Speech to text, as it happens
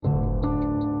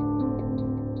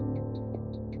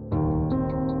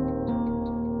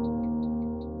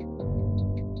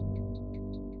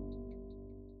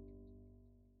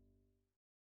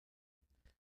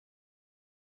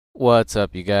What's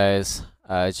up, you guys?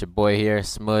 It's your boy here,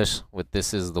 Smush, with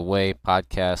This Is the Way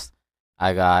podcast.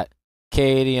 I got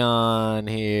Katie on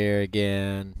here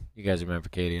again. You guys remember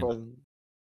Katie? What's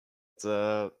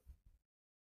up?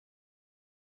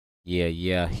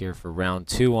 Yeah, here for round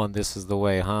two on This Is the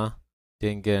Way, huh?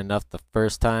 Didn't get enough the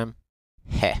first time?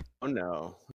 Heh. Oh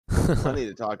no, plenty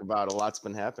to talk about. A lot's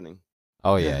been happening.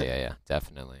 Oh, yeah,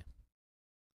 definitely.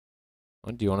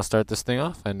 Well, do you want to start this thing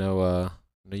off? I know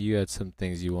you had some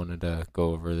things you wanted to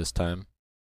go over this time.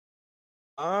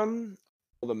 well,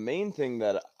 the main thing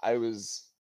that I was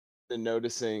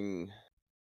noticing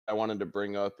I wanted to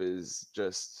bring up is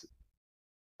just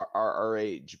our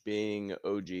age being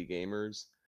OG gamers.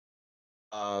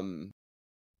 Um,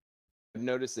 I've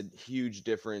noticed a huge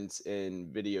difference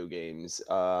in video games.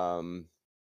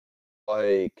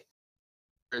 Like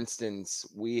for instance,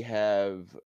 we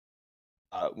have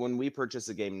when we purchase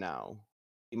a game now,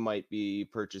 we might be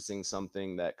purchasing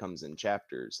something that comes in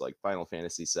chapters, like Final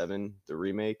Fantasy VII, the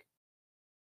remake.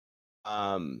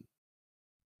 Um,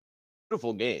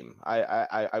 Beautiful game.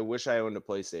 I wish I owned a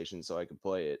PlayStation so I could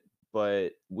play it, but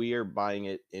we are buying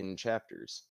it in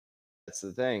chapters. That's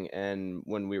the thing. And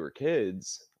when we were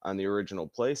kids on the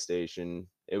original PlayStation,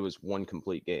 it was one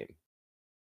complete game.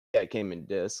 Yeah, it came in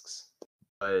discs,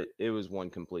 but it was one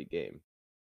complete game.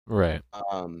 Right.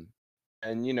 Um,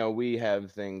 and we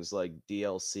have things like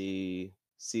DLC,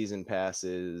 season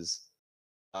passes.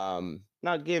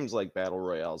 Now games like battle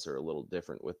royales are a little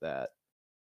different with that,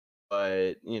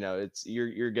 but it's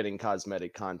you're getting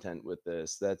cosmetic content with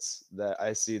this. That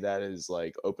I see that as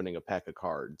like opening a pack of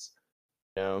cards.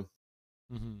 You know,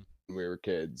 Mm-hmm. when we were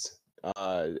kids.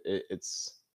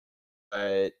 It's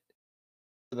but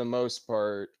for the most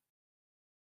part,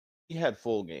 we had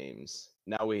full games.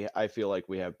 Now I feel like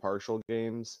we have partial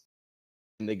games,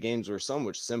 and the games were so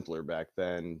much simpler back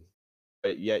then,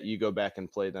 but yet you go back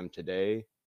and play them today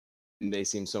and they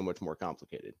seem so much more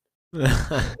complicated.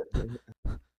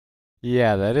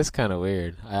 Yeah, that is kind of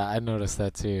weird. I noticed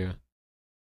that too.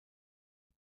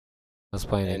 I was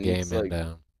playing a And it's game and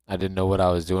like, I didn't know what I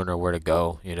was doing or where to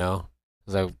go, you know? I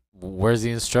was like, where's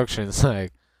the instructions?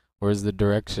 Like, where's the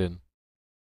direction?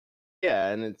 yeah,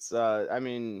 and it's I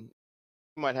mean,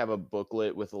 you might have a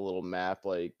booklet with a little map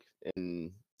like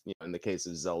in in the case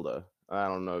of Zelda. I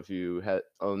don't know if you had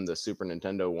owned the Super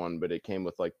Nintendo one, but it came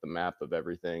with like the map of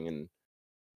everything, and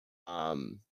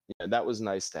um that was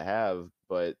nice to have,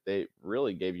 but they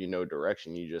really gave you no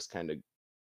direction. You just kind of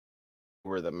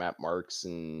where the map marks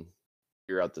and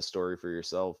figure out the story for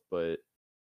yourself. But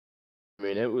I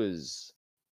mean, it was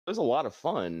a lot of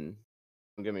fun.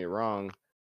 Don't get me wrong,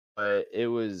 but it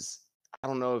was. I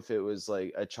don't know if it was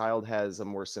like a child has a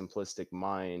more simplistic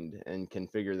mind and can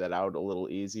figure that out a little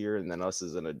easier, and then us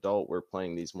as an adult, we're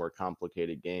playing these more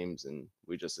complicated games, and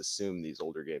we just assume these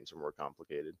older games are more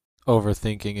complicated.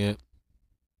 Overthinking it.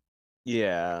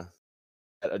 Yeah,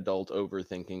 that adult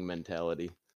overthinking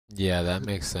mentality. Yeah, that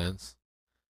makes sense.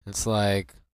 It's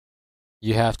like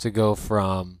you have to go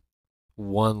from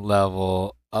one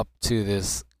level up to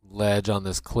this ledge on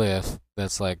this cliff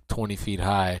that's like 20 feet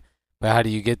high. But how do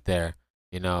you get there?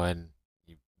 And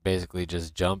you basically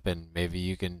just jump and maybe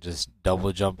you can just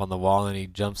double jump on the wall and he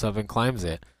jumps up and climbs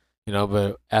it.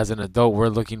 But as an adult, we're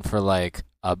looking for like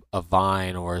a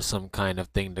vine or some kind of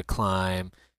thing to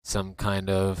climb, some kind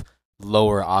of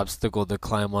lower obstacle to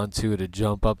climb onto to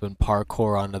jump up and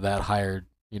parkour onto that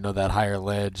higher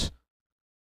ledge.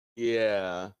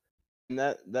 Yeah, and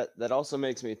that also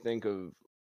makes me think of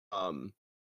um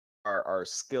our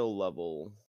skill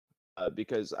level,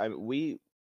 because we've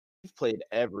played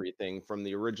everything from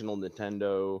the original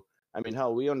Nintendo. I mean,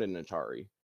 hell, we owned an Atari.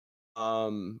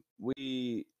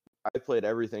 We I played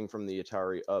everything from the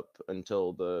Atari up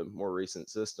until the more recent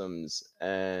systems,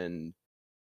 and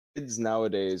kids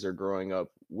nowadays are growing up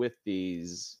with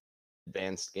these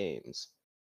advanced games,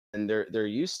 and they're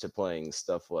used to playing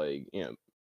stuff like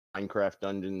Minecraft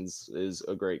Dungeons is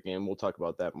a great game. We'll talk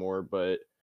about that more, but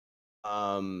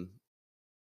um,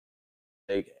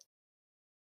 like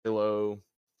Halo,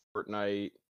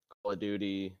 Fortnite, Call of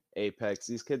Duty, Apex.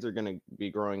 These kids are going to be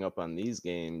growing up on these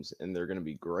games and they're going to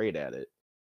be great at it.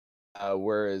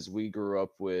 Whereas we grew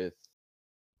up with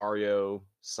Mario,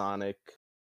 Sonic,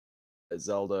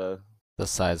 Zelda, The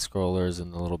side scrollers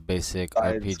and the little basic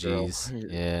side RPGs.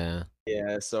 scrollers. Yeah.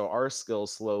 Yeah, so our skill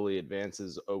slowly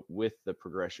advances with the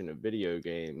progression of video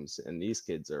games, and these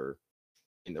kids are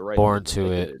in the right Born in the to thick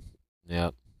of it. it.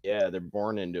 Yep. Yeah, they're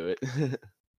born into it.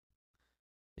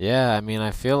 Yeah, I mean,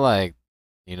 I feel like,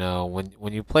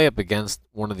 when you play up against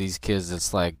one of these kids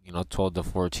that's like, 12 to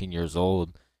 14 years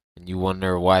old and you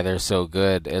wonder why they're so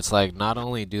good, it's like not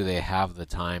only do they have the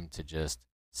time to just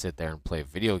sit there and play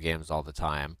video games all the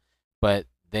time, but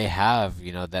they have,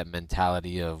 that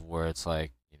mentality of where it's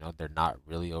like, they're not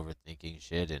really overthinking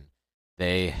shit, and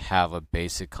they have a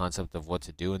basic concept of what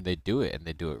to do, and they do it, and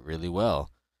they do it really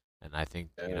well. And I think,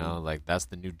 And like that's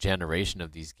the new generation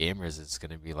of these gamers. It's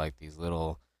gonna be like these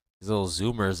little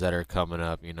Zoomers that are coming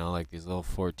up, like these little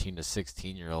 14 to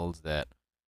 16-year-olds that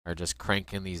are just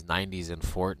cranking these 90s in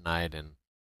Fortnite and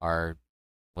are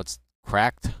what's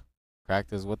cracked?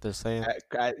 Cracked is what they're saying.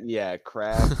 yeah,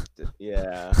 cracked.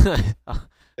 Yeah, Yeah, I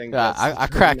think that's the I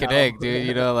term crack an now. egg,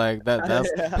 dude. Like that. That's.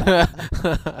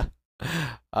 Yeah.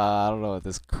 I don't know what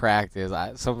this cracked is.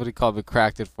 Somebody called me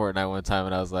cracked at Fortnite one time,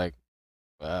 and I was like,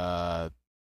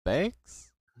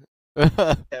 thanks.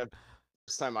 Yeah,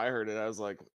 first time I heard it, I was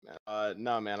like,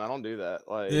 no, man, I don't do that.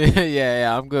 Like,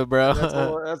 Yeah, I'm good, bro. that's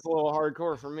a little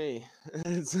hardcore for me.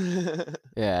 It's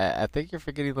Yeah, I think you're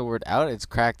forgetting the word out. It's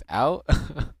cracked out.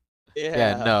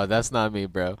 Yeah, yeah. no, that's not me,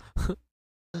 bro.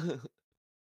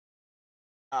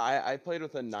 I played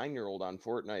with a 9-year-old on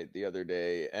Fortnite the other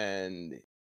day, and it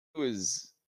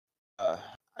was, uh,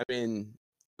 I mean,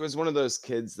 it was one of those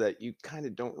kids that you kind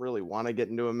of don't really want to get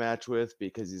into a match with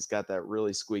because he's got that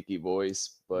really squeaky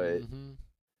voice, but Hmm.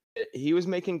 he was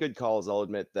making good calls, I'll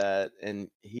admit that. And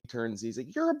he's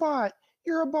like, "You're a bot,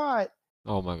 you're a bot,"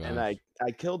 Oh my and gosh.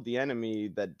 I killed the enemy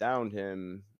that downed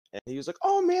him, and he was like,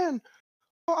 "Oh man,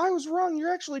 oh, I was wrong.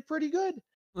 You're actually pretty good."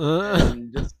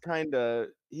 And just kind of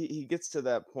he gets to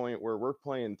that point where we're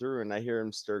playing through and I hear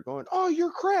him start going, "Oh,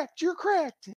 you're cracked, you're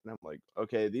cracked," and I'm like,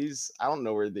 okay, these, I don't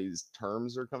know where these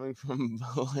terms are coming from,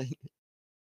 but like,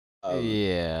 um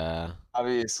Yeah.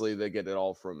 obviously they get it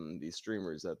all from these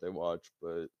streamers that they watch,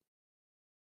 but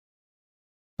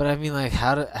But I mean, like,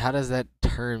 how does that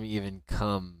term even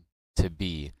come to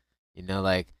be?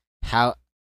 Like how,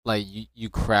 like you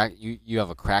crack you have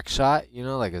a crack shot.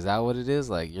 Like is that what it is?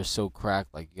 Like you're so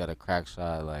cracked, like you got a crack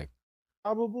shot. Like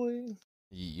probably.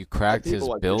 you Yeah, cracked his people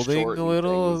like to building a shorten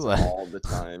little. things Like all the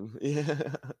time.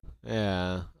 Yeah.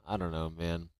 yeah, I don't know,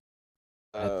 man.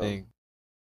 I um think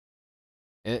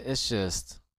it's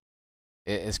just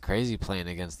it's crazy playing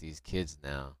against these kids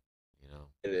now. You know.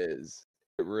 it is,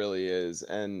 it really is,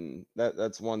 and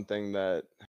that's one thing that,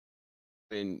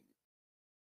 I mean,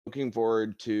 looking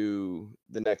forward to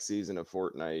the next season of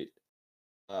Fortnite.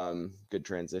 Good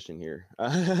transition here.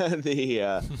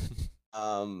 The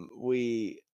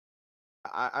we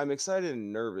I'm excited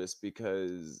and nervous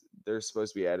because they're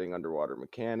supposed to be adding underwater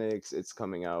mechanics. It's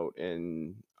coming out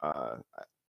in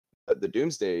the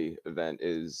Doomsday event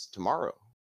is tomorrow,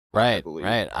 I Right, believe.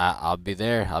 right. I'll be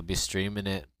there. I'll be streaming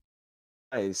it.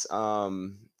 Nice.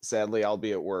 Sadly, I'll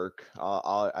be at work.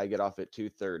 I get off at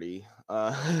 2:30.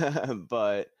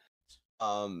 But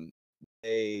um,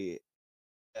 they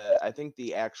I think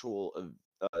the actual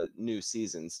new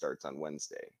season starts on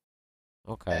Wednesday,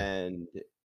 Okay. and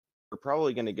we're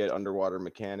probably going to get underwater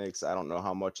mechanics. I don't know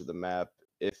how much of the map,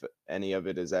 if any of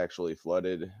it, is actually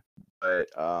flooded, but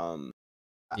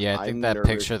Yeah, I think I'm that nervous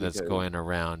picture that's because, going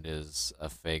around is a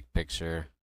fake picture.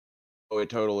 oh, it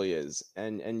totally is,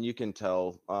 and you can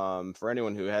tell. For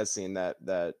anyone who has seen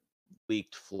that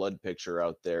leaked flood picture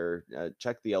out there,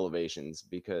 check the elevations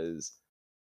because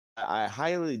I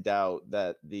highly doubt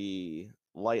that the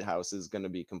lighthouse is going to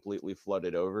be completely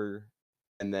flooded over,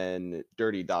 and then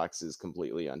Dirty Docks is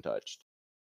completely untouched.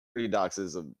 Dirty Docks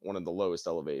is one of the lowest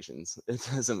elevations. It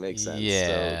doesn't make sense. So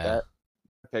Yeah. that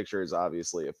picture is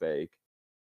obviously a fake.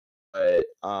 But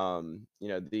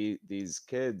these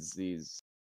kids, these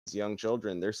young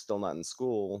children, they're still not in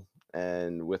school,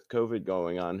 and with COVID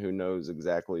going on, who knows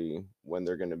exactly when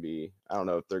they're going to be. I don't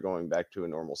know if they're going back to a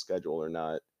normal schedule or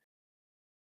not,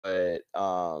 but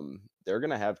they're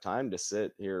gonna have time to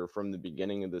sit here from the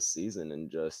beginning of the season and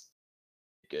just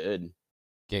good.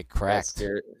 Get That cracked.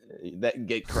 scare that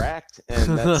get cracked,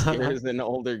 and that scares an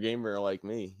older gamer like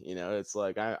me. It's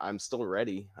like I'm still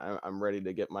ready. I'm ready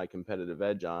to get my competitive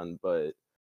edge on, but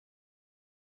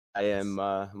That's I'm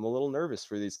a little nervous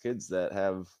for these kids that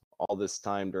have all this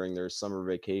time during their summer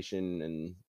vacation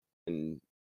and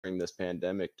during this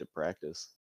pandemic to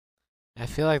practice. I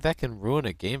feel like that can ruin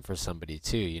a game for somebody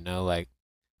too, like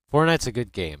Fortnite's a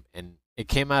good game and it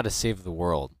came out to save the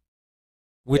world,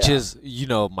 which Yeah, is,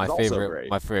 my it's also favorite great.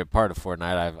 my favorite part of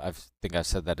Fortnite. Think I've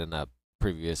said that in a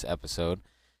previous episode.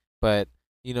 But,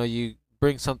 you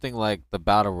bring something like the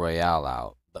Battle Royale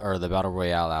out or the Battle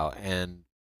Royale out and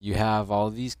you have all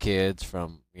these kids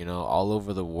from, all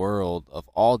over the world of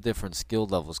all different skill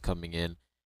levels coming in,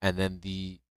 and then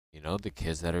the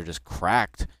kids that are just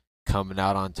cracked coming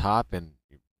out on top and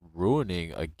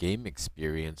ruining a game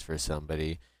experience for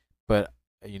somebody. But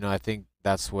I think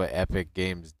that's what Epic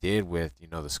Games did with,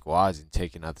 the squads and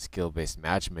taking out the skill-based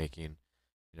matchmaking.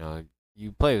 You know,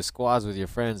 you play with squads with your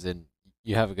friends and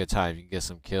you have a good time. You can get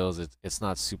some kills. It's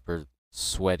not super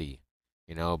sweaty,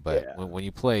 but Yeah. when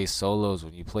you play solos,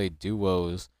 when you play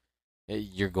duos,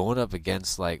 you're going up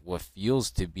against like what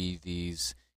feels to be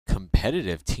these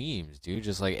competitive teams, dude.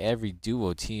 Just like every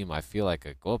duo team I feel like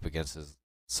I go up against is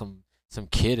some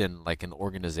kid in like an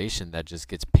organization that just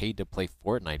gets paid to play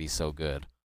Fortnite. He's so good.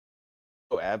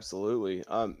 Oh, absolutely.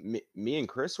 Me and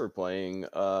Chris were playing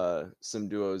some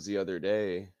duos the other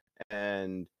day,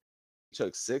 and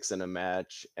took six in a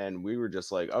match, and we were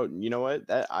just like, oh, you know what,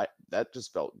 that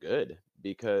just felt good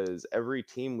because every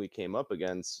team we came up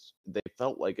against, they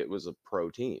felt like it was a pro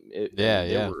team. Yeah, They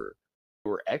yeah. were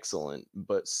excellent,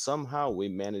 but somehow we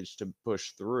managed to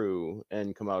push through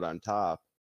and come out on top.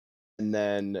 And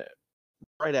then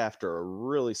right after a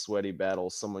really sweaty battle,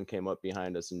 someone came up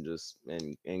behind us and just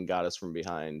and got us from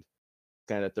behind,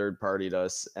 kind of third partied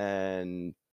us,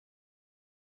 and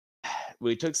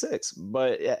we took six.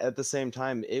 But at the same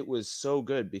time, it was so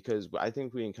good because I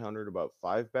think we encountered about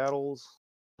five battles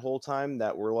the whole time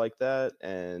that were like that.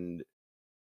 And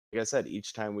like I said,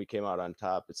 each time we came out on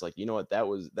top, it's like, you know what, that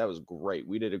was great.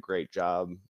 We did a great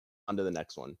job. On to the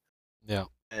next one. Yeah.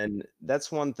 And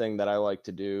that's one thing that I like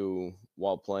to do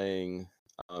while playing.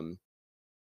 Um,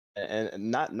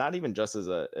 and not even just as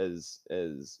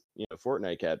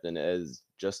Fortnite captain, as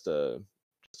just a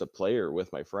player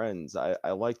with my friends.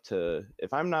 I like to,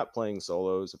 if I'm not playing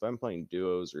solos, if I'm playing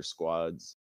duos or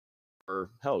squads, or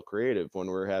hell creative when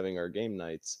we're having our game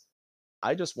nights,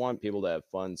 I just want people to have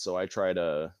fun. So I try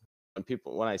to,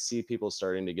 when I see people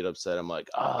starting to get upset, I'm like,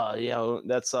 ah, yeah,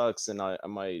 that sucks, and I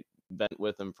might vent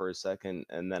with them for a second,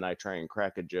 and then I try and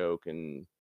crack a joke, and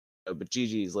but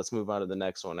GG's, let's move on to the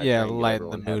next one. I Yeah, try and get lighten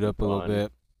the everyone mood having up a little fun.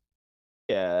 bit.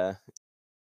 Yeah,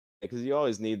 because you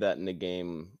always need that in a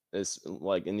game. Is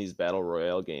like in these battle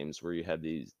royale games where you have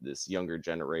this younger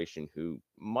generation who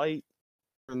might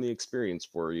ruin the experience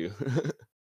for you.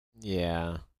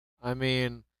 Yeah. I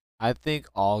mean, I think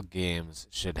all games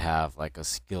should have like a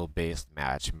skill-based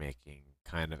matchmaking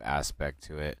kind of aspect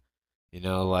to it.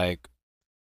 Like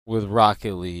with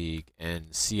Rocket League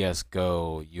and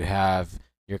CS:GO, you have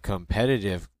your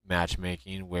competitive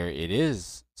matchmaking where it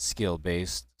is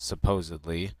skill-based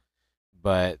supposedly,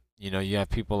 but you have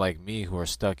people like me who are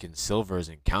stuck in silvers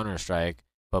in Counter-Strike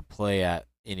but play at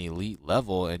an elite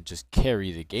level and just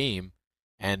carry the game.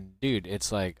 And dude,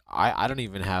 it's like I don't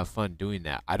even have fun doing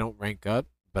that. I don't rank up,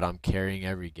 but I'm carrying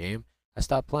every game. I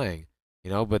stop playing.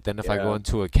 But then if I go Yeah,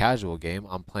 into a casual game,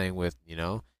 I'm playing with,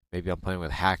 maybe I'm playing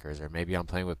with hackers or maybe I'm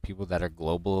playing with people that are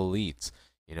global elites,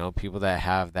 people that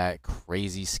have that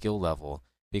crazy skill level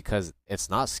because it's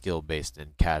not skill based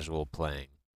in casual playing.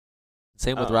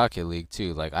 Same with no, Rocket League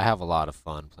too. Like I have a lot of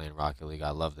fun playing Rocket League.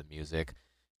 I love the music.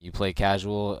 You play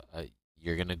casual,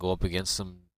 you're gonna go up against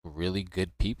some really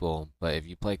good people. But if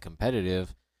you play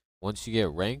competitive, once you get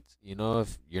ranked,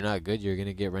 if you're not good, you're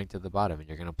gonna get ranked at the bottom, and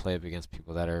you're gonna play up against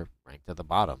people that are ranked at the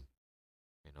bottom.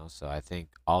 So I think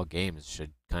all games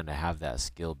should kind of have that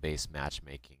skill-based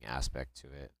matchmaking aspect to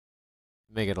it.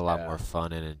 Make it a lot yeah. more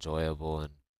fun and enjoyable,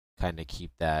 and kind of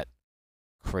keep that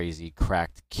crazy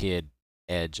cracked kid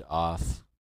edge off.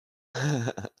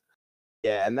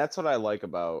 Yeah, and that's what I like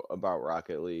about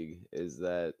Rocket League is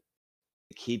that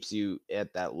it keeps you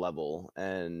at that level.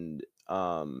 And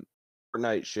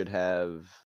Fortnite should have,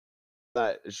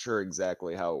 not sure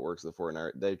exactly how it works with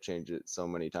Fortnite. They've changed it so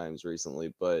many times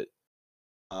recently, but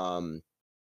um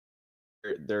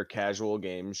their casual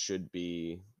games should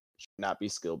not be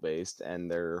skill based, and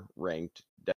their ranked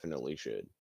definitely should.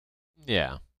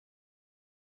 Yeah.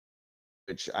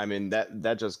 Which, I mean,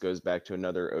 that just goes back to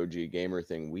another OG gamer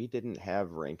thing. We didn't have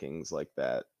rankings like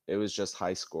that. It was just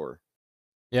high score.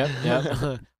 Yep,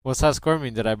 yep. What's that score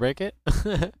mean? Did I break it?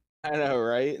 I know,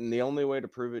 right? And the only way to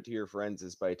prove it to your friends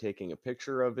is by taking a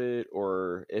picture of it,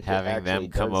 or if it Having actually them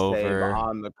come does save over.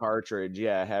 on the cartridge,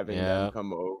 yeah, having them Yep.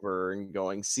 come over and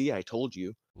going, "See, I told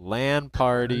you." LAN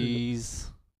parties.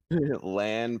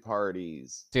 LAN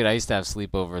parties. Dude, I used to have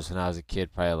sleepovers when I was a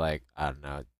kid, probably like, I don't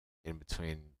know, in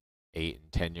between 8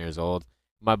 and 10 years old.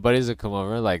 My buddies would come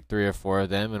over, like three or four of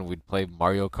them, and we'd play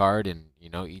Mario Kart and,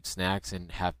 eat snacks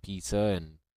and have pizza,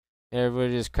 and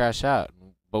everybody just crash out.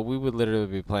 But we would literally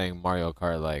be playing Mario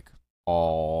Kart like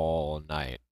all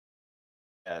night.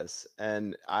 Yes,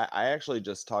 and I actually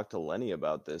just talked to Lenny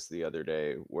about this the other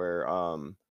day, where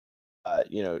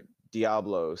you know,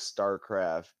 Diablo,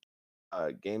 StarCraft,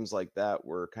 games like that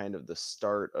were kind of the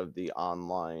start of the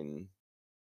online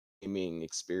gaming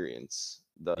experience,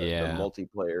 the Yeah.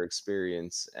 multiplayer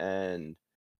experience. And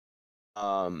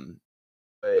Um,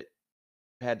 but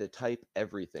you had to type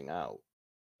everything out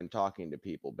when talking to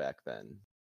people back then.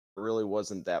 There really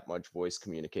wasn't that much voice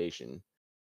communication.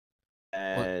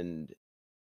 What? And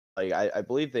like I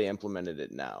believe they implemented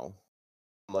it now,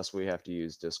 unless we have to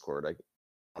use Discord. I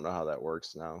don't know how that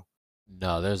works now.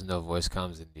 No, there's no voice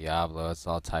comms in Diablo. It's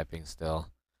all typing still.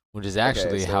 Which is Okay,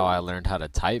 actually how so I learned how to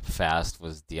type fast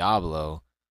was Diablo.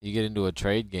 You get into a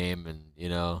trade game and, you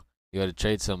got to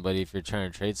trade somebody. If you're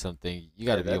trying to trade something, you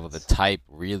got yeah, to be able to that's type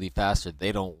really fast or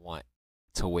they don't want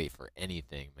to wait for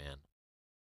anything, man.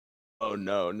 oh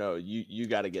no, no, you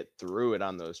got to get through it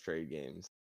on those trade games.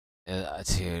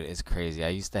 Dude, it's crazy. I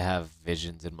used to have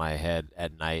visions in my head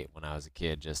at night when I was a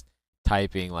kid, just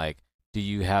typing like, "Do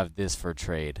you have this for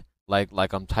trade?" Like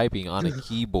I'm typing on a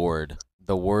keyboard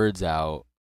the words out,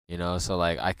 so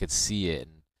like I could see it.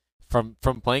 And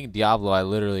from playing Diablo, I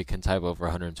literally can type over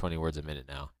 120 words a minute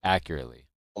now, accurately.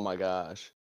 Oh my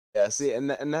gosh. Yeah, see, and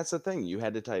that's the thing. You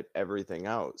had to type everything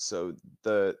out. So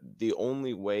the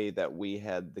only way that we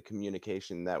had the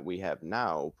communication that we have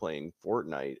now playing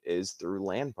Fortnite is through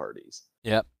LAN parties.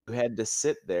 Yep, You had to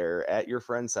sit there at your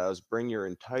friend's house, bring your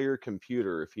entire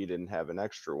computer if he didn't have an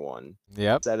extra one,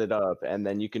 yep. set it up, and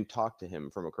then you can talk to him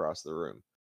from across the room,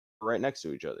 right next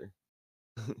to each other.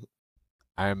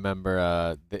 I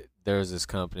remember there was this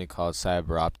company called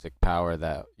Cyber Optic Power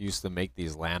that used to make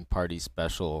these LAN party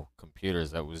special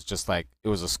computers that was just like it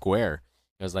was a square.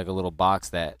 It was like a little box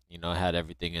that, had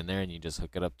everything in there and you just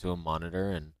hook it up to a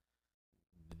monitor and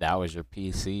that was your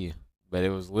PC. But it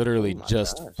was Oh literally my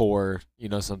just gosh. for,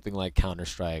 something like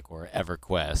Counter-Strike or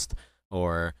EverQuest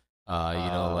or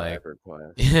like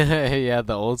EverQuest. yeah,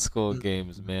 the old school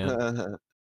games, man.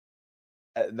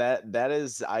 That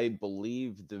is, I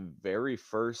believe, the very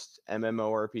first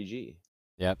MMORPG.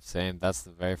 Yep, same. That's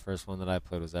the very first one that I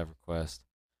played was EverQuest.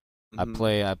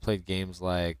 Mhm. I played games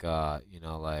like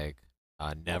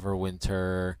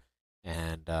Neverwinter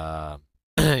and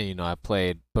I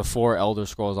played before Elder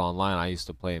Scrolls Online. I used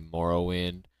to play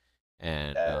Morrowind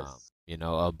and Yes.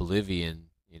 Oblivion,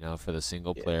 for the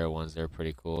single Yeah. player ones. They're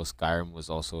pretty cool. Skyrim was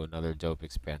also another dope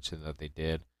expansion that they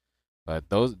did. But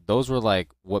those were like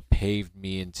what paved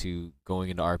me into going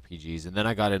into RPGs. And then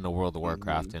I got into World of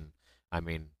Warcraft Mhm. and I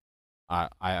mean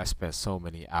I spent so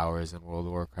many hours in World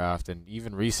of Warcraft, and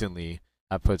even recently,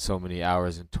 I put so many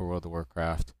hours into World of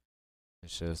Warcraft.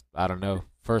 It's just, I don't know.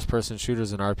 First person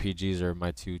shooters and RPGs are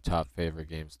my two top favorite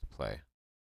games to play,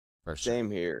 for sure.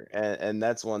 Same here. And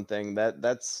that's one thing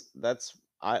that's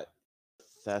I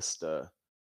Thesta.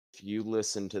 If you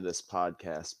listen to this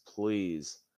podcast,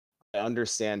 please. I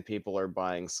understand people are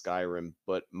buying Skyrim,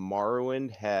 but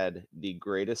Morrowind had the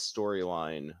greatest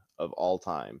storyline of all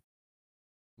time,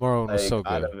 Morrowind was like so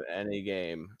out good. of any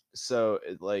game. So,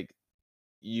 like,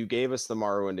 you gave us the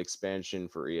Morrowind expansion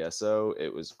for ESO.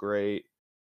 It was great.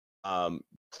 Um,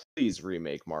 please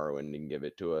remake Morrowind and give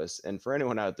it to us. And for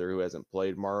anyone out there who hasn't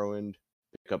played Morrowind,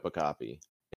 pick up a copy.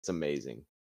 It's amazing.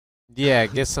 Yeah,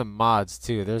 get some mods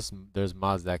too. There's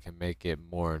mods that can make it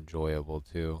more enjoyable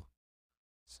too.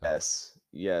 So, Yes,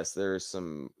 yes, there's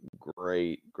some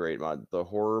great mod. The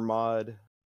horror mod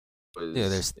yeah, was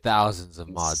there's thousands of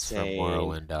mods for insane.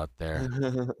 Morrowind out there.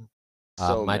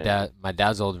 So many. My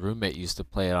dad's old roommate used to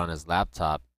play it on his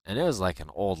laptop, and it was like an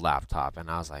old laptop. And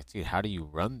I was like, dude, how do you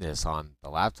run this on the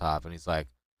laptop? And he's like,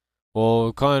 well,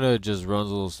 it kind of just runs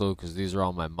a little slow because these are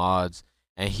all my mods.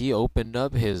 And he opened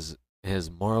up his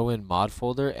Morrowind mod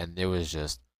folder, and there was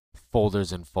just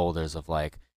folders and folders of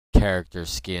like character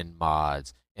skin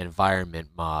mods, environment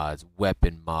mods,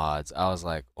 weapon mods. I was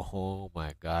like, oh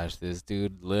my gosh, this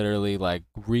dude literally like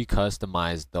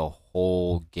recustomized the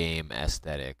whole game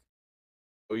aesthetic.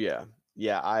 Oh yeah.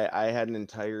 Yeah, I had an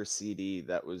entire CD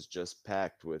that was just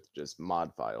packed with just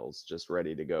mod files, just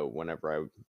ready to go whenever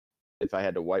if I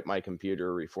had to wipe my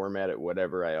computer, reformat it,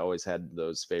 whatever, I always had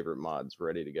those favorite mods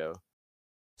ready to go.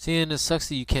 See, and it sucks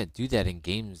that you can't do that in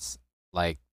games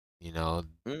like, you know,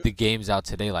 Mm, the games out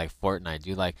today like Fortnite.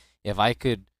 Dude, like if I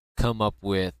could come up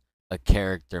with a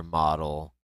character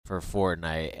model for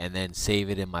Fortnite and then save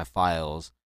it in my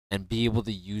files and be able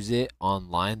to use it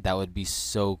online, that would be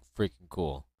so freaking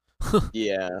cool.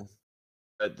 yeah,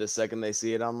 but the second they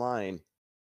see it online,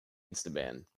 it's the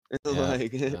ban. Yeah,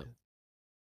 Like, yeah.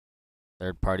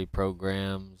 Third party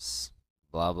programs,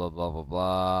 blah blah blah blah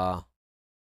blah.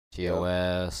 yep.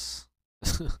 TOS.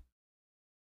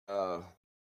 Uh,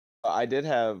 I did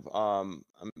have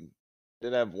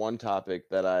did have one topic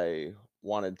that I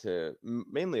wanted to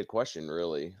mainly a question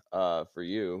really for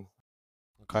you.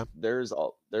 Okay. There's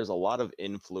a lot of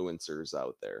influencers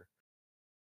out there.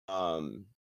 Um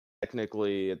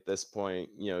technically at this point,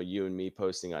 you and me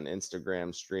posting on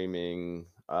Instagram, streaming,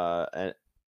 and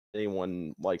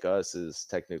anyone like us is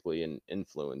technically an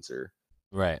influencer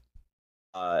Right.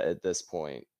 at this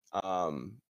point.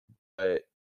 But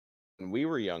when we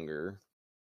were younger,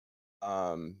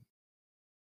 um,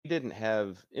 we didn't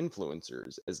have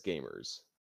influencers as gamers.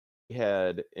 We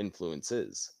had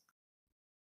influences.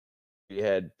 We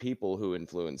had people who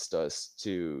influenced us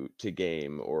to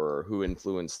game or who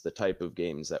influenced the type of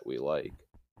games that we like.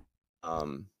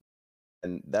 Um,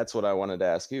 and that's what I wanted to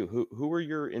ask you. Who were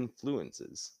your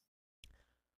influences?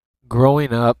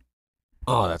 Growing up,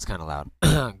 oh, that's kind of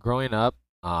loud. Growing up,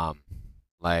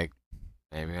 like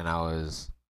maybe when I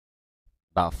was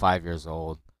about 5 years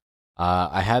old,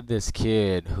 I had this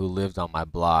kid who lived on my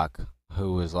block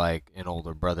who was like an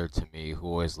older brother to me who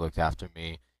always looked after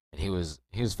me. And he was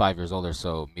 5 years older,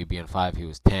 so me being five, he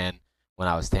was 10. When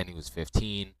I was 10, he was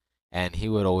 15. And he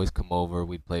would always come over.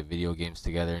 We'd play video games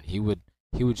together, and he would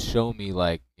show me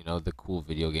like the cool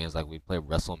video games. Like we'd play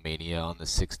WrestleMania on the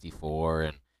 64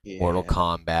 and Mortal Yeah.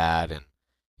 Kombat, and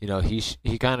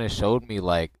he kind of showed me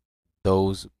like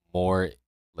those more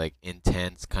like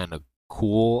intense kind of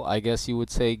cool, I guess you would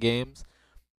say, games.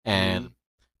 Hmm. And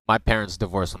my parents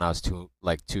divorced when I was 2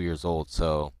 years old,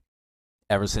 so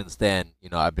ever since then,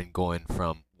 I've been going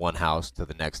from one house to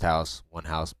the next house, one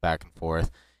house back and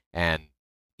forth, and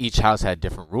each house had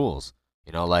different rules.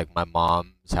 Like my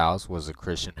mom's house was a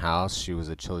Christian house. She was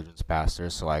a children's pastor,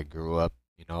 so I grew up,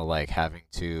 like having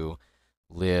to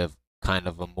live kind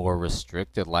of a more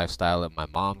restricted lifestyle at my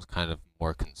mom's, kind of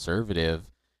more conservative.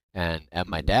 And at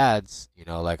my Hmm. dad's,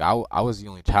 like I was the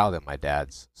only child at my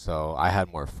dad's, so I had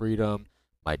more freedom.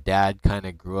 My dad kind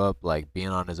of grew up like being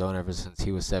on his own ever since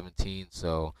he was 17,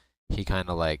 so he kind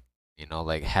of like,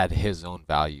 like had his own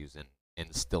values and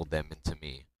instilled them into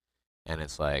me. And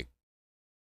it's like,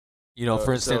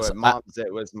 for So instance, at mom's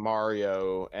it was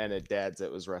Mario, and at dad's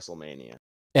it was WrestleMania.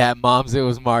 at mom's it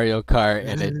was Mario Kart,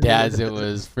 and at dad's it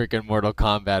was freaking Mortal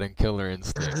Kombat and Killer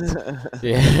Instinct.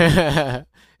 Yeah,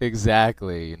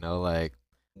 exactly. Like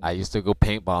I used to go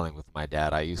paintballing with my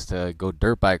dad. I used to go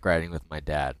dirt bike riding with my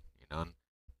dad. And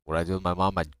what I do with my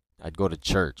mom, I'd go to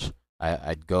church.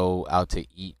 I'd go out to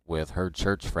eat with her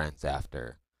church friends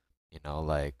after.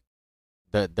 Like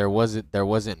there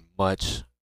wasn't much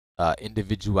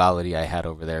individuality I had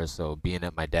over there. So being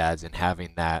at my dad's and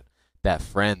having that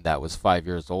friend that was 5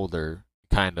 years older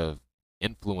kind of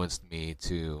influenced me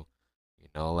to,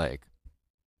 like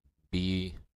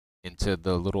be into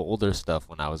the little older stuff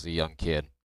when I was a young kid.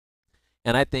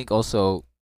 And I think also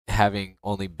having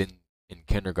only been in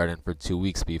kindergarten for 2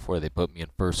 weeks before they put me in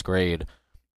first grade,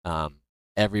 um,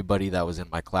 everybody that was in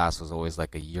my class was always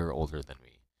like a year older than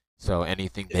me. So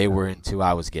anything they Yeah. were into,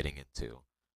 I was getting into.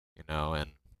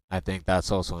 And I think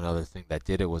that's also another thing that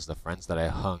did it was the friends that I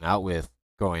hung out with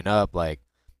growing up, like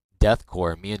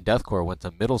Deathcore. Me and Deathcore went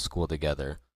to middle school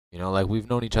together. Like we've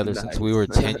known each other since we Nice. were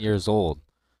 10 years old.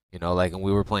 Like and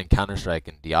we were playing Counter Strike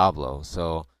and Diablo.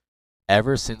 So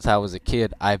ever since I was a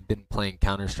kid, I've been playing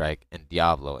Counter Strike and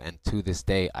Diablo, and to this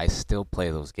day, I still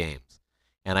play those games.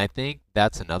 And I think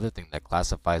that's another thing that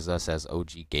classifies us as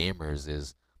OG gamers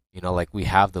is, like we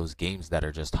have those games that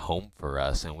are just home for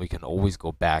us, and we can always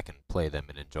go back and play them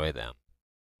and enjoy them.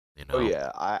 You Oh know,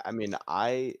 yeah, I mean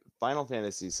I Final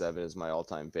Fantasy VII is my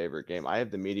all-time favorite game. I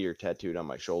have the meteor tattooed on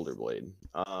my shoulder blade.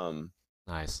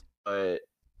 nice. But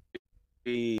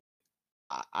the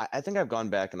I think I've gone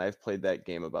back and I've played that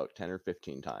game about 10 or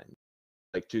 15 times,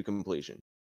 like to completion.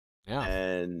 Yeah,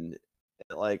 And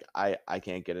like I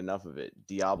can't get enough of it.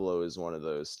 Diablo is one of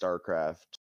those, StarCraft,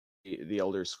 the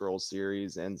Elder Scrolls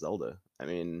series, and Zelda. I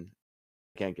mean,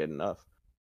 I can't get enough.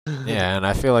 yeah, and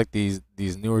I feel like these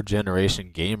newer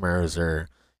generation gamers are,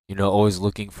 always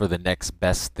looking for the next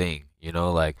best thing.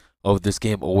 Like, oh, this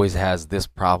game always has this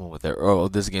problem with it, or oh,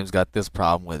 this game's got this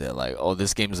problem with it. Like, oh,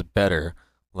 this game's better.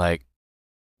 Like,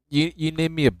 you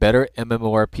name me a better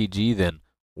MMORPG than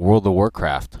World of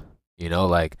Warcraft.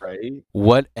 Like Right?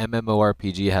 what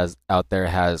MMORPG has out there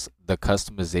has the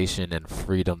customization and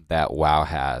freedom that WoW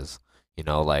has.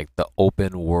 Like the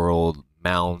open world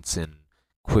mounts and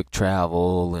quick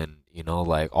travel and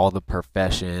like all the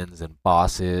professions and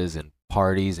bosses and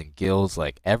parties and guilds,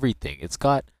 like everything. It's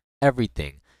got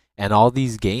everything. And all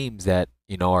these games that,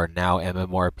 are now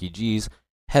MMORPGs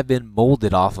have been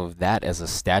molded off of that as a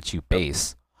statue Yep.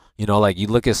 base. Like you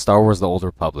look at Star Wars The Old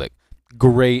Republic.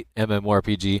 Great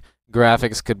MMORPG.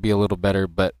 Graphics could be a little better,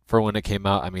 but for when it came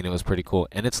out, I mean, it was pretty cool.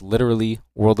 And it's literally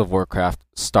World of Warcraft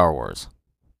Star Wars.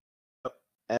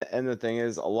 And the thing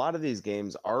is, a lot of these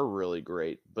games are really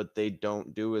great, but they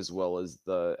don't do as well as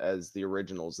the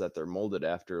originals that they're molded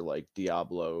after, like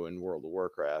Diablo and World of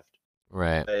Warcraft.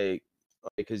 Right. Like,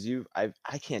 because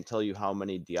I can't tell you how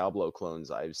many Diablo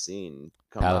clones I've seen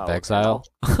come Path of out, and Exile.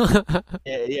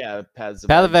 yeah, Paths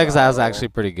of Path of Exile is actually Exile.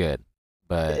 pretty good,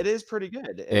 but It is pretty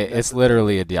good, and that's it's the thing.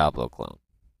 literally a Diablo clone.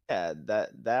 Yeah,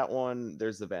 that one.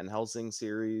 There's the Van Helsing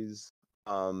series.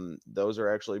 Those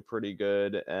are actually pretty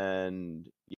good, and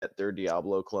yet they're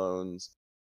Diablo clones.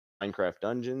 Minecraft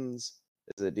Dungeons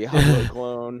is a Diablo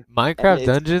clone, and Minecraft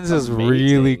it's Dungeons is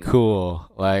really amazing. cool.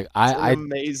 Like It's an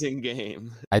amazing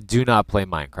game. I do not play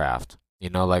Minecraft. You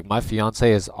know, like my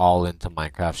fiance is all into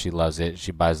Minecraft. She loves it.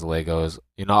 She buys the Legos.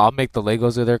 You know, I'll make the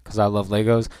Legos with her because I love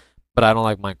Legos, but I don't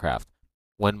like Minecraft.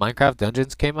 When Minecraft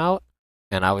Dungeons came out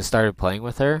and I was started playing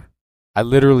with her, I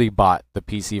literally bought the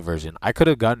PC version. I could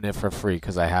have gotten it for free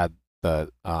because I had the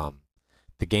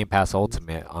Game Pass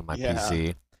Ultimate on my Yeah,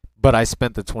 PC, but I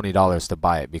spent the $20 to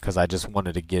buy it because I just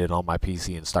wanted to get it on my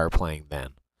PC and start playing then.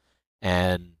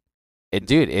 And it,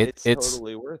 dude, it's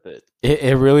totally worth it.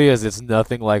 it really is. It's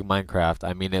nothing like Minecraft.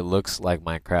 I mean, it looks like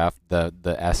Minecraft.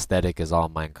 The aesthetic is all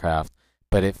Minecraft,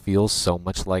 but it feels so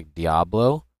much like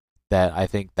Diablo that I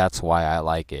think that's why I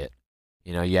like it.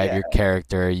 You know, you have Yeah, your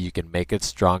character, you can make it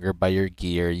stronger by your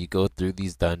gear. You go through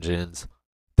these dungeons.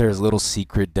 There's little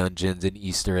secret dungeons and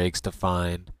Easter eggs to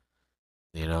find,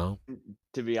 you know?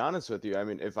 to be honest with you, I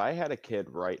mean, if I had a kid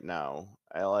right now,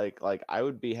 I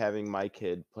would be having my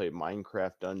kid play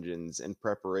Minecraft Dungeons in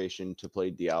preparation to play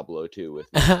Diablo 2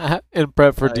 with me. In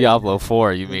prep for Like Diablo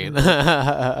 4, you mean?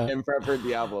 Yeah, in prep for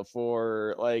Diablo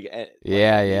 4, like anything.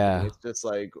 yeah. It's just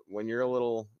like when you're a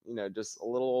little, just a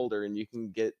little older and you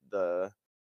can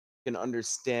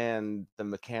understand the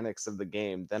mechanics of the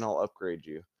game, then I'll upgrade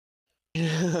you.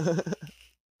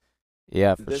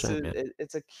 Yeah, for This sure, is man.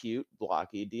 it's a cute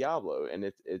blocky Diablo,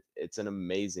 and it's an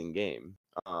amazing game.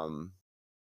 Um,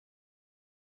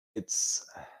 it's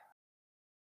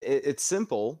it's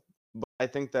simple, but I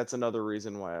think that's another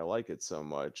reason why I like it so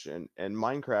much. And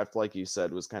Minecraft, like you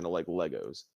said, was kind of like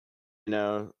Legos, you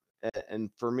know.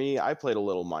 And for me, I played a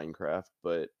little Minecraft,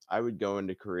 but I would go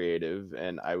into creative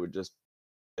and I would just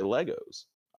play Legos.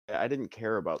 I didn't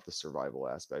care about the survival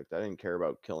aspect. I didn't care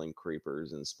about killing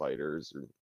creepers and spiders or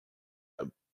uh,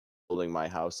 building my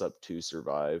house up to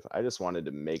survive. I just wanted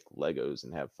to make Legos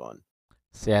and have fun.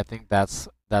 See, I think that's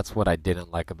what I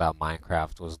didn't like about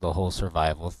Minecraft was the whole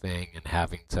survival thing and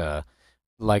having to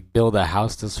like build a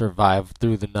house to survive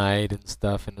through the night and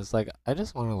stuff. And it's like I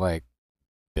just want to like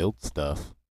build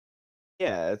stuff.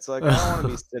 Yeah, it's like I don't want to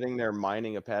be sitting there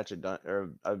mining a patch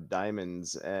of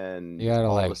diamonds, You and gotta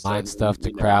all of like a mine sudden, stuff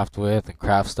to craft with and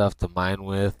craft stuff to mine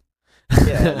with.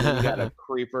 yeah, and then you got a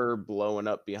creeper blowing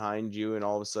up behind you, and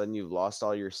all of a sudden you've lost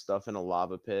all your stuff in a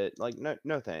lava pit. Like, no,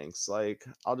 no thanks. Like,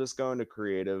 I'll just go into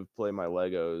creative, play my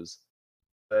Legos.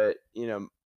 But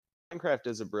Minecraft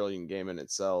is a brilliant game in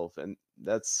itself, and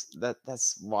that's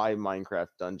why Minecraft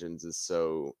Dungeons is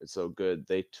so good.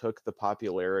 They took the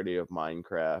popularity of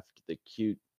Minecraft, the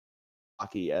cute,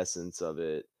 hockey essence of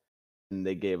it, and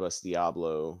they gave us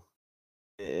Diablo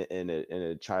in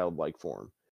a childlike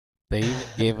form. They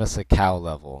even gave us a cow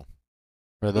level.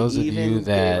 For They those of you even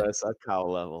gave that us a cow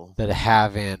level.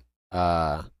 haven't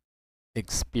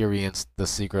experienced the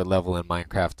secret level in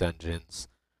Minecraft Dungeons,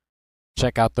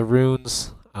 check out the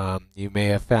runes. You may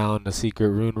have found a secret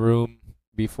rune room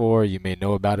before. You may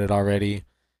know about it already,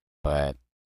 but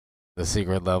the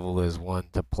secret level is one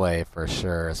to play for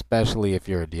sure, especially if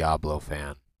you're a Diablo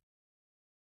fan.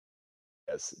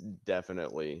 Yes,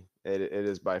 definitely. It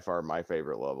is by far my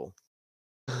favorite level.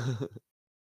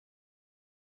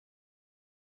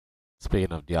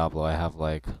 Speaking of Diablo, I have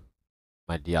like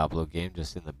my Diablo game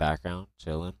just in the background,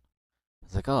 chilling.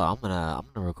 It's like, oh, I'm gonna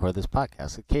record this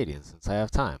podcast with Cadian since I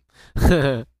have time.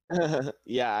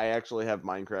 Yeah, I actually have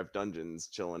Minecraft Dungeons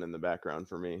chilling in the background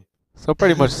for me. So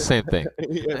pretty much the same thing.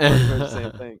 Yeah, pretty much the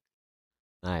same thing.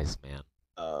 Nice, man.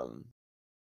 Um,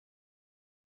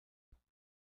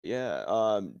 yeah.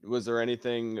 Was there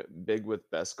anything big with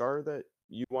Beskar that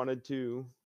you wanted to?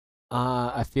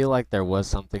 I feel like there was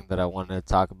something that I wanted to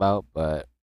talk about, but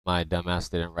my dumbass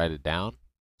didn't write it down.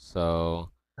 So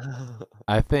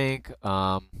I think,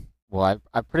 well,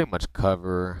 I pretty much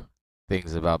cover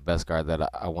things about Beskar that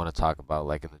I want to talk about,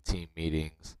 like in the team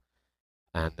meetings,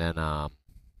 and then I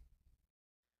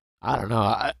don't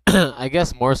know. I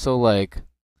guess more so like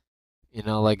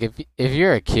like if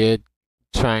you're a kid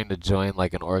trying to join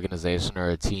like an organization or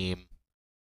a team,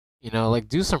 like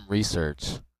do some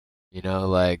research.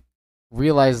 Like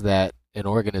realize that an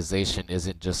organization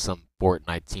isn't just some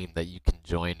Fortnite team that you can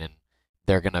join and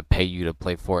they're gonna pay you to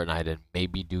play Fortnite and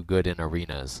maybe do good in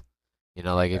arenas. You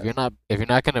know, like Yes. if you're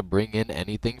not gonna bring in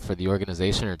anything for the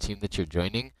organization or team that you're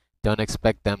joining, don't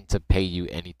expect them to pay you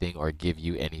anything or give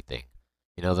you anything.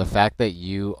 You know, the fact that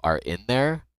you are in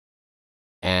there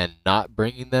and not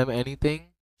bringing them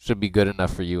anything should be good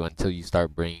enough for you until you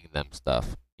start bringing them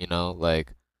stuff. You know,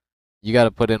 like you got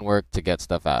to put in work to get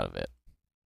stuff out of it.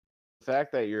 The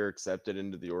fact that you're accepted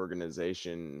into the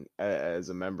organization as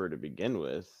a member to begin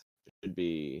with should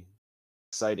be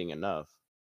exciting enough.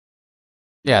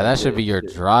 You Yeah, know, that should be your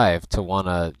drive to want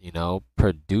to, you know,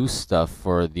 produce stuff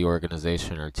for the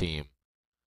organization or team.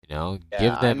 You know, yeah,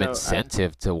 give I them know.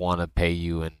 incentive to want to pay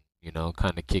you and, you know,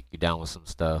 kind of kick you down with some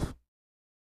stuff.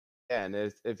 Yeah, and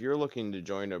if you're looking to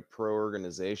join a pro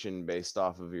organization based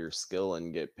off of your skill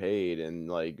and get paid, and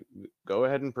like go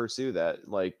ahead and pursue that.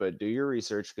 Like, but do your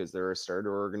research because there are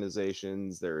starter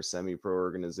organizations, there are semi-pro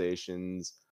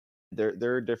organizations. There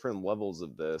are different levels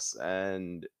of this,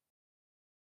 and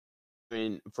I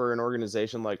mean, for an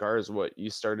organization like ours, what you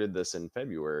started this in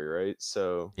February, right?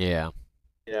 So Yeah.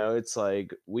 it's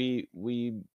like we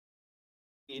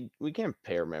can't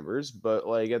pay our members, but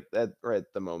like at right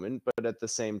at the moment, but at the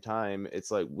same time,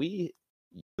 it's like you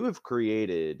have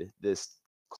created this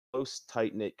close,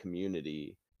 tight knit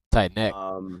community. Tight neck.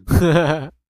 Um,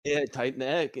 yeah, tight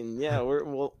neck, and yeah,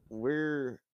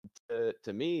 we're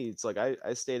to me, it's like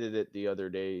I stated it the other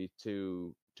day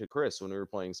to Chris when we were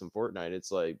playing some Fortnite.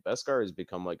 It's like Beskar has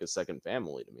become like a second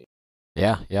family to me.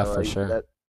 Yeah, yeah, for Like sure.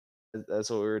 that's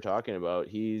what we were talking about.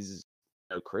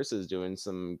 Chris is doing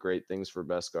some great things for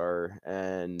Beskar,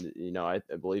 and I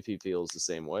believe he feels the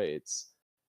same way.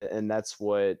 And that's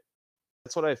what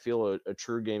I feel a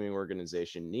true gaming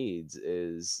organization needs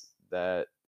is that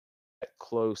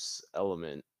close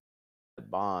element,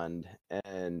 that bond.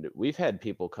 And we've had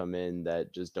people come in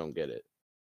that just don't get it,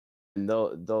 and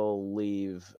they'll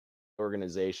leave the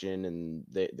organization, and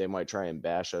they might try and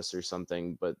bash us or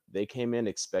something, but they came in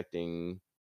expecting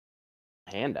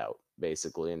handout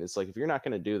basically, and it's like if you're not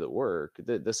going to do the work,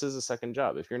 this is a second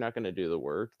job. If you're not going to do the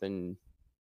work, then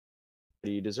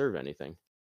do you deserve anything?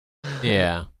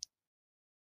 Yeah.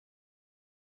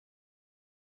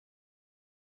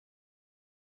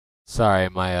 Sorry,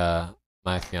 my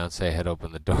fiance had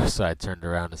opened the door, so I turned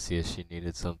around to see if she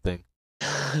needed something.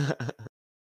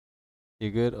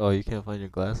 You good? Oh, you can't find your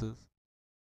glasses?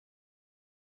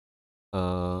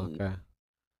 Oh, Mm, okay.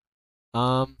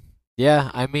 Um,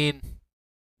 yeah, I mean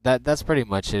that's pretty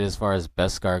much it as far as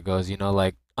Beskar goes. You know,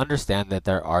 like understand that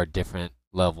there are different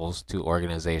levels to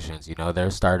organizations. You know,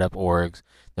 there's startup orgs,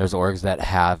 there's orgs that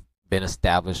have been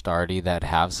established already that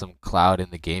have some clout in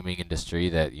the gaming industry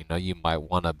that you know you might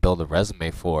want to build a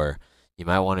resume for. You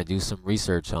might want to do some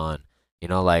research on. You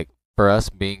know, like for us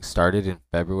being started in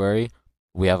February,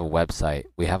 we have a website,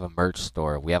 we have a merch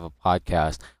store, we have a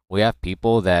podcast, we have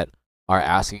people that are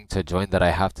asking to join that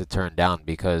I have to turn down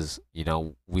because, you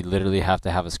know, we literally have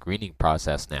to have a screening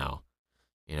process now,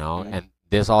 you know, mm. and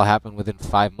this all happened within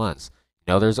 5 months.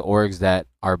 You know, there's orgs that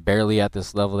are barely at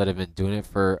this level that have been doing it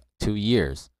for 2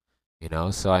 years, you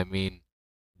know, so I mean,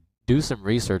 do some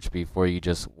research before you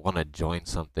just want to join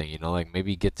something, you know, like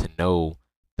maybe get to know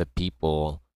the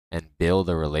people and build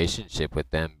a relationship with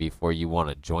them before you want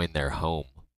to join their home.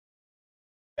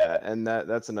 Yeah, and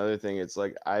that's another thing. It's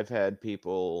like I've had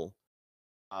people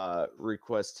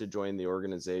request to join the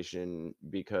organization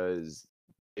because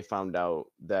they found out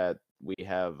that we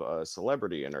have a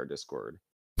celebrity in our Discord.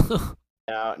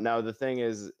 Now the thing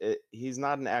is, he's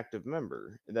not an active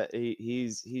member. That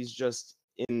he's just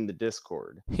in the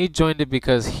Discord. He joined it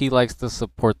because he likes to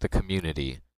support the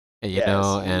community, and, you Yes,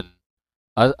 know, and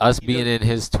us he being does. in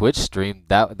his Twitch stream,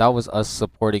 that was us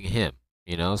supporting him,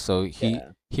 you know. So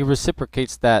Yeah, he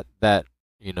reciprocates that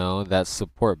you know that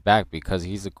support back because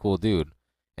he's a cool dude.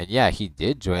 And yeah, he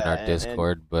did join yeah, our and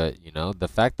Discord, but you know the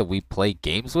fact that we play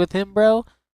games with him, bro,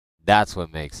 that's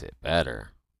what makes it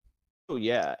better. oh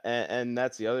yeah, and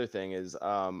that's the other thing is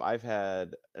I've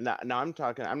had now I'm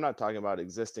not talking about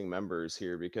existing members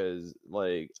here because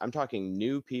like I'm talking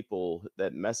new people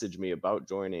that message me about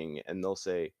joining, and they'll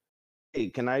say, "Hey,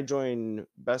 can I join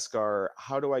Beskar?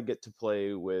 How do I get to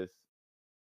play with?"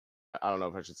 I don't know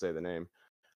if I should say the name,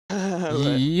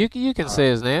 but You can uh, say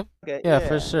his name, okay, yeah,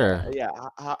 for sure. yeah.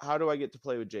 How do I get to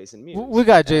play with Jason We Mewes?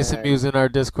 got Jason And Mewes in our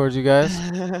Discord, you guys.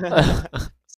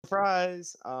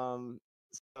 surprise.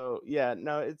 So yeah,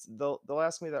 no, they'll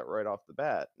ask me that right off the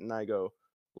bat, and I go,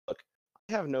 look,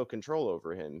 I have no control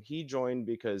over him. He joined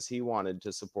because he wanted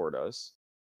to support us.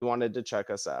 He wanted to check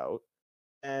us out.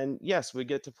 And yes, we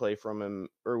get to play from him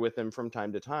or with him from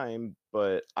time to time,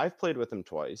 but I've played with him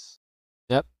twice.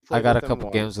 Yep, I Played got a with him couple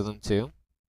games with once. him too.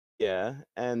 Yeah,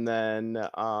 and then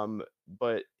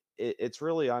but it's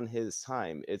really on his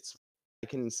time. It's I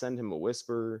can send him a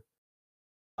whisper.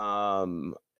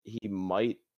 Um, he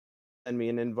might send me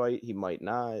an invite, he might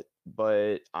not,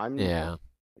 but I'm Yeah.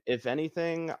 if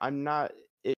anything, I'm not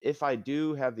if I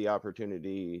do have the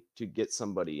opportunity to get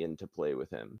somebody in to play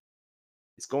with him,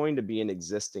 it's going to be an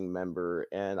existing member,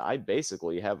 and I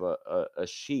basically have a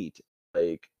sheet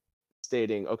like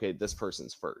stating, okay, this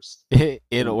person's first. In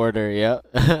And order, yeah.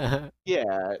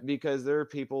 yeah, because there are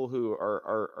people who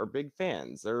are big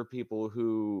fans. There are people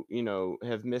who,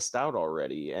 have missed out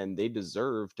already and they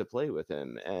deserve to play with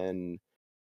him. And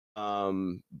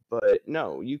but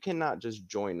no, you cannot just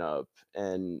join up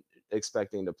and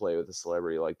expecting to play with a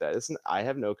celebrity like that. I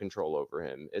have no control over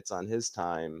him. It's on his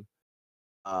time.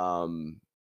 Um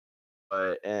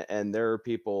but and there are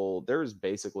people there's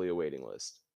basically a waiting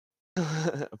list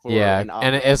for Yeah, an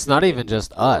and it's not even opportunity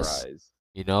just to us. arise.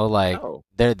 Like No.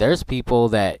 there's people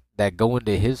that go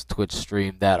into his Twitch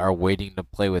stream that are waiting to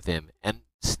play with him and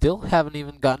still haven't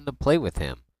even gotten to play with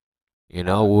him.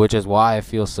 Yeah. Which is why I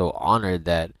feel so honored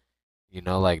that,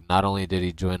 like not only did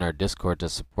he join our Discord to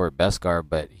support Beskar,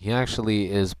 but he actually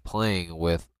is playing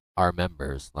with our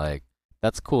members. Like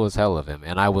that's cool as hell of him,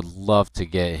 and I would love to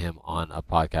get him on a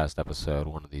podcast episode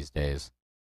one of these days.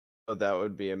 Oh, that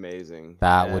would be amazing.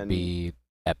 That would And be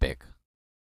epic.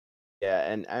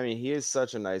 yeah, and I mean, he is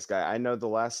such a nice guy. I know the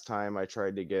last time I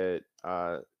tried to get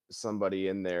somebody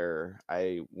in there,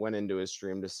 I went into his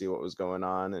stream to see what was going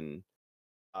on, and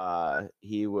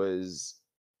he was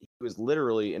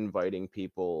literally inviting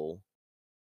people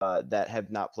that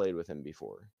have not played with him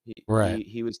before. He Right. he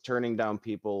he was turning down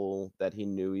people that he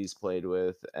knew he's played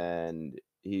with, and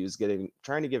he was getting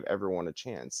trying to give everyone a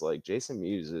chance. Like Jason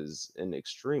Mewes is an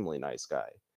extremely nice guy.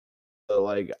 So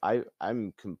like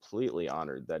I'm completely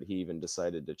honored that he even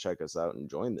decided to check us out and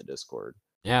join the Discord.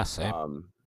 Yeah, same.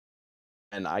 Um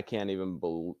and I can't even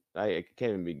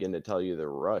begin to tell you the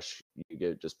rush you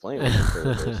get just playing with him for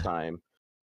the first time.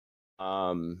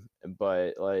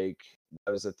 But like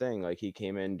that was the thing. Like he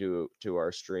came into to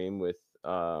our stream with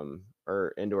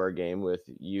or into our game with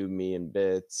you, me, and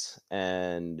Bits,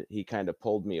 and he kind of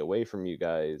pulled me away from you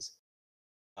guys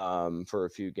for a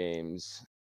few games.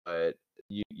 But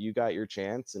you got your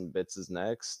chance, and Bits is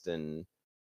next, and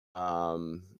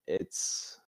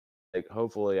it's like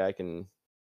hopefully I can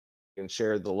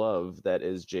share the love that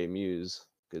is Jay Muse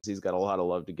because he's got a lot of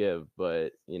love to give.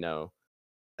 But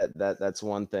that's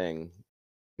one thing.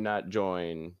 Do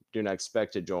not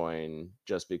expect to join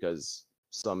just because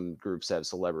some groups have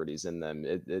celebrities in them.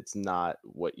 It's not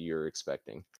what you're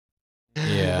expecting.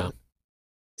 Yeah.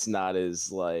 It's not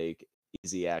as like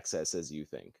easy access as you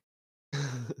think.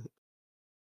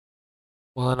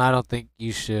 Well, and I don't think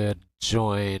you should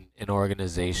join an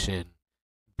organization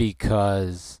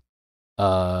because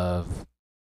of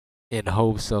in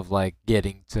hopes of like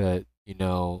getting to,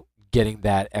 getting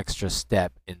that extra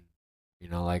step in,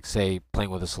 like say playing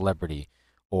with a celebrity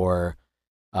or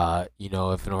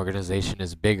if an organization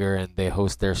is bigger and they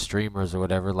host their streamers or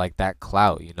whatever, like that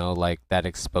clout, like that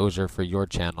exposure for your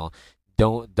channel.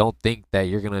 Don't think that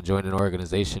you're gonna join an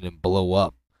organization and blow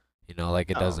up. Like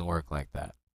it Oh, doesn't work like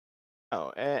that.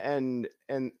 oh, and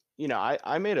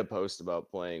I made a post about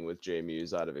playing with J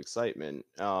Muse out of excitement.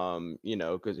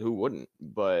 Because who wouldn't?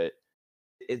 But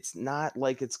it's not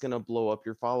like it's gonna blow up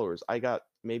your followers. I got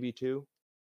maybe 2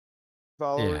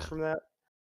 followers Yeah. from that.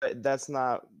 But that's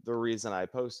not the reason I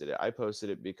posted it. I posted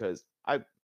it because I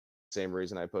same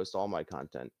reason I post all my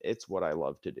content. It's what I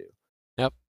love to do.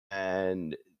 Yep.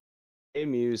 And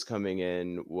Muse coming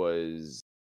in was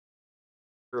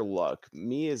pure luck.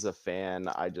 Me as a fan,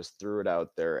 I just threw it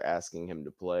out there asking him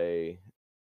to play,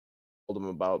 told him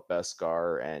about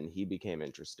Beskar, and he became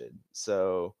interested.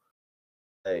 So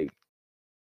like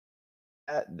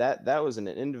that was an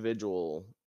individual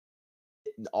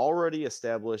already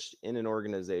established in an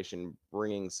organization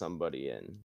bringing somebody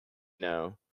in.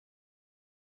 No,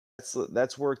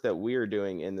 that's work that we are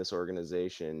doing in this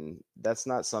organization. That's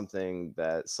not something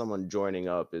that someone joining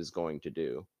up is going to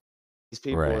do. These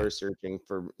people Right. are searching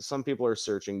for some people are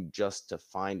searching just to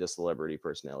find a celebrity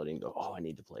personality and go, "Oh, I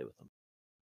need to play with them."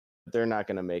 They're not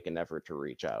going to make an effort to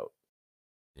reach out.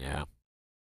 Yeah.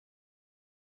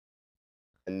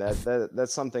 And I that, f- that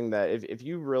that's something that if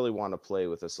you really want to play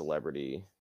with a celebrity,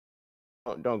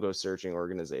 don't go searching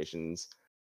organizations.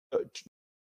 Go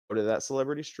to that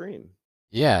celebrity stream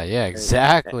yeah. Yeah. and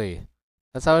Exactly.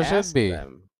 That's how it should ask be.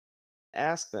 them.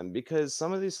 Ask them because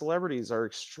some of these celebrities are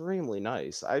extremely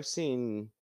nice. I've seen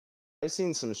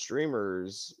some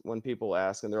streamers when people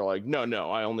ask and they're like, "No, no,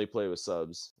 I only play with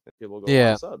subs." And people go, "Why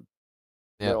Yeah. sub?"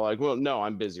 And they're Yep. like, "Well, no,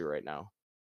 I'm busy right now."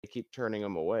 they keep turning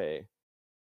them away.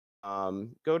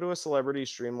 Go to a celebrity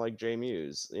stream like Jay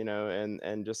Muse,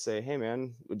 and just say, "Hey,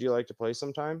 man, would you like to play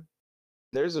sometime?"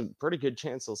 There's a pretty good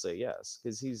chance he'll say yes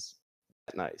because he's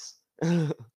that nice.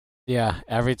 Yeah,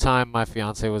 every time my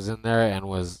fiance was in there and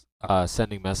was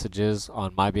sending messages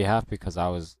on my behalf because I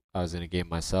was in a game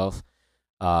myself,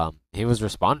 he was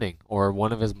responding, or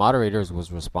one of his moderators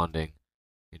was responding.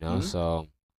 Mhm. So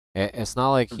it's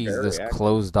not like he's this Very active.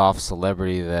 closed off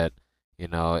celebrity that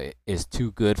is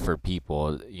too good for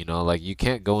people. Like you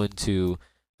can't go into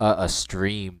a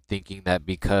stream thinking that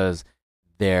because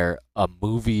they're a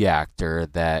movie actor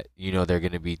that they're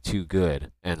gonna be too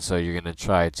good, and so you're gonna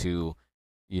try to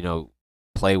you know,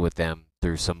 play with them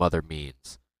through some other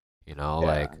means. Yeah,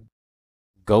 Like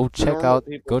go they're check normal out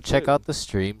people go check too. out the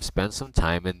stream, spend some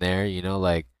time in there,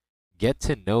 like get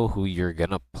to know who you're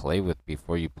gonna play with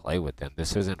before you play with them.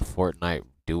 This isn't Fortnite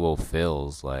duo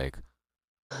fills, like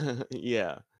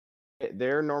Yeah.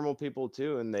 They're normal people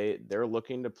too, and they're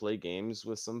looking to play games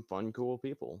with some fun, cool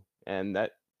people, and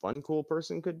that fun, cool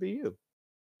person could be you.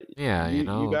 yeah,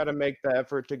 You got to make the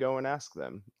effort to go and ask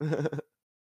them.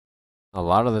 a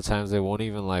lot of the times they won't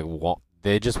even like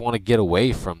they just want to get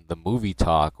away from the movie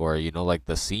talk or like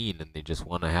the scene, and they just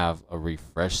want to have a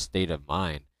refreshed state of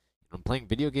mind. Playing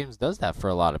video games does that for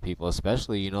a lot of people,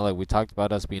 especially like we talked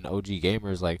about us being OG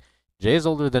gamers. Like Jay's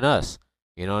older than us,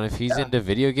 and if he's Yeah. into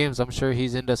video games, I'm sure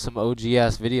he's into some OG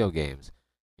ass video games.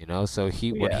 So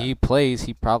when Yeah. he plays,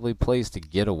 he probably plays to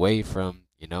get away from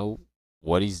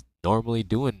what he's normally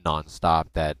doing nonstop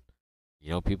that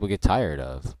people get tired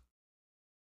of.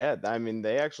 Yeah, I mean,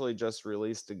 they actually just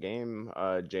released a game,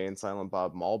 Jay and Silent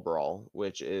Bob Mall Brawl,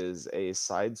 which is a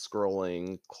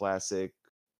side-scrolling classic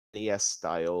NES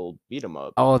style beat 'em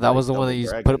up, Oh, that was like the one that Double you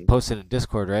Dragon. posted in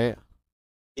Discord, right?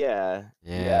 Yeah,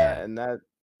 yeah, Yeah. and that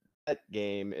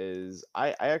game is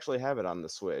I actually have it on the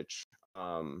Switch.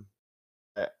 Um,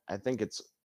 I think I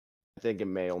think it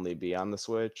may only be on the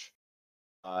Switch.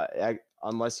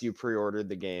 Unless you pre-ordered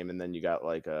the game and then you got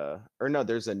like or no,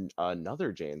 there's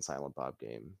another Jay and Silent Bob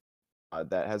game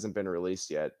that hasn't been released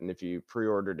yet, and if you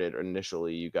pre-ordered it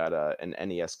initially, you got an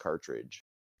NES cartridge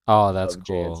Oh, that's of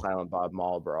Jay and cool. Silent Bob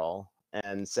Mall Brawl,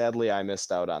 and sadly, I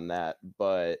missed out on that.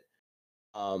 But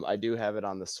I do have it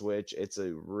on the Switch. It's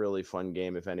a really fun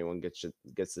game if anyone gets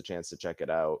the chance to check it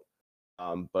out.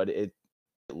 But it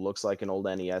looks like an old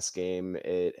NES game.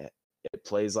 It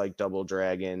plays like Double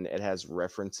Dragon. It has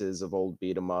references of old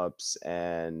beat 'em ups,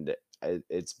 and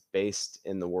it's based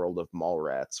in the world of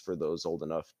Mallrats for those old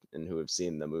enough and who have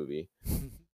seen the movie.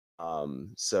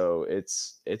 So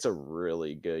it's a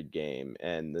really good game,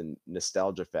 and the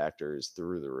nostalgia factor is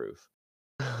through the roof.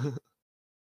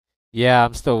 Yeah,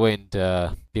 I'm still waiting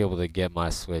to be able to get my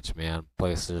Switch, man.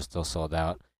 Places are still sold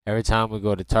out. Every time we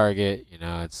go to Target,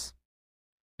 it's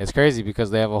crazy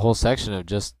because they have a whole section of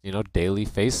just, daily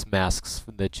face masks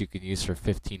that you can use for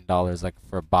 $15, like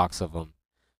for a box of them.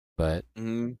 But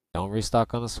Mhm. don't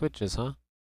restock on the Switches, huh?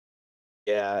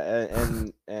 Yeah,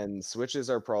 and switches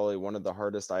are probably one of the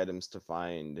hardest items to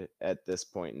find at this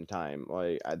point in time.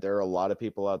 Like there are a lot of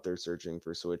people out there searching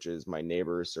for switches. My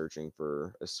neighbor is searching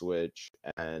for a switch,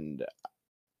 and I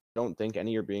don't think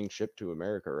any are being shipped to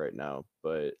America right now.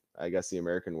 But I guess the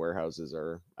American warehouses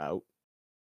are out,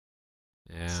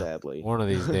 Yeah. sadly. One of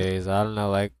these days, I don't know,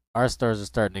 like our stores are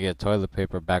starting to get toilet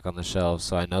paper back on the shelves,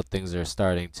 so I know things are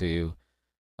starting to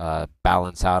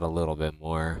balance out a little bit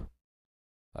more.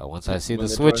 Once I see the When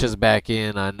the toilet switches back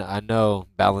in, I know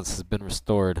balance has been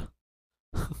restored.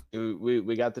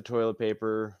 we got the toilet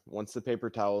paper. Once the paper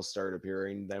towels start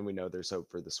appearing, then we know there's hope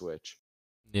for the switch.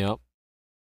 Yep.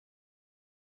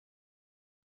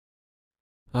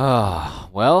 Ah,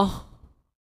 well,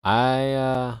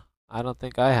 I don't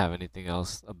think I have anything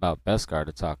else about Beskar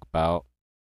to talk about.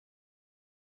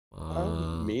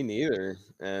 Uh, Me neither.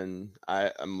 And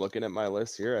I'm looking at my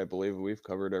list here. I believe we've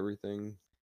covered everything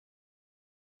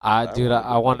I dude, wanted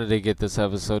I to cover. wanted to get this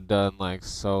episode done like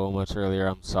so much earlier.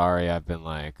 I'm sorry, I've been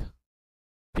like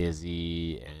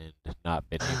busy and not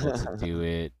been able to do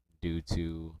it due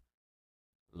to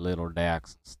little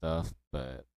Dax and stuff.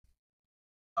 But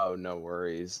Oh, no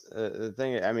worries. The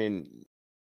thing, I mean,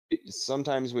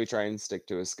 sometimes we try and stick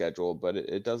to a schedule, but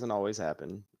it doesn't always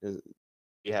happen.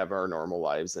 We have our normal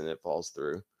lives and it falls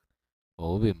through.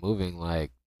 well, we'll be moving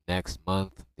like next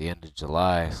month, the end of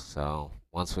July. So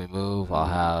once we move, I'll Mm,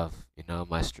 have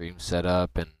my stream set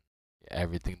up and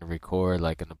everything to record,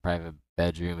 like in the private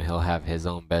bedroom. He'll have his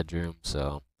own bedroom,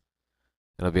 so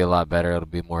it'll be a lot better. It'll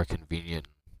be more convenient.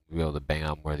 We'll be able to bang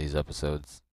out more of these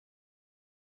episodes.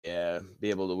 yeah, be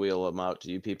able to wheel them out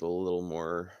to you people a little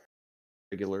more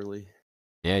regularly.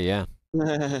 Yeah, yeah.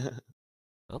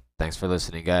 Well, thanks for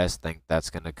listening, guys. Think that's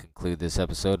going to conclude this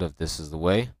episode of This Is the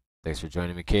Way. Thanks for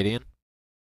joining me, Kadian.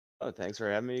 Oh, thanks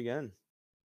for having me again.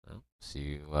 Well, see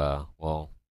you.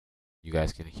 Well, you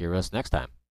guys can hear us next time.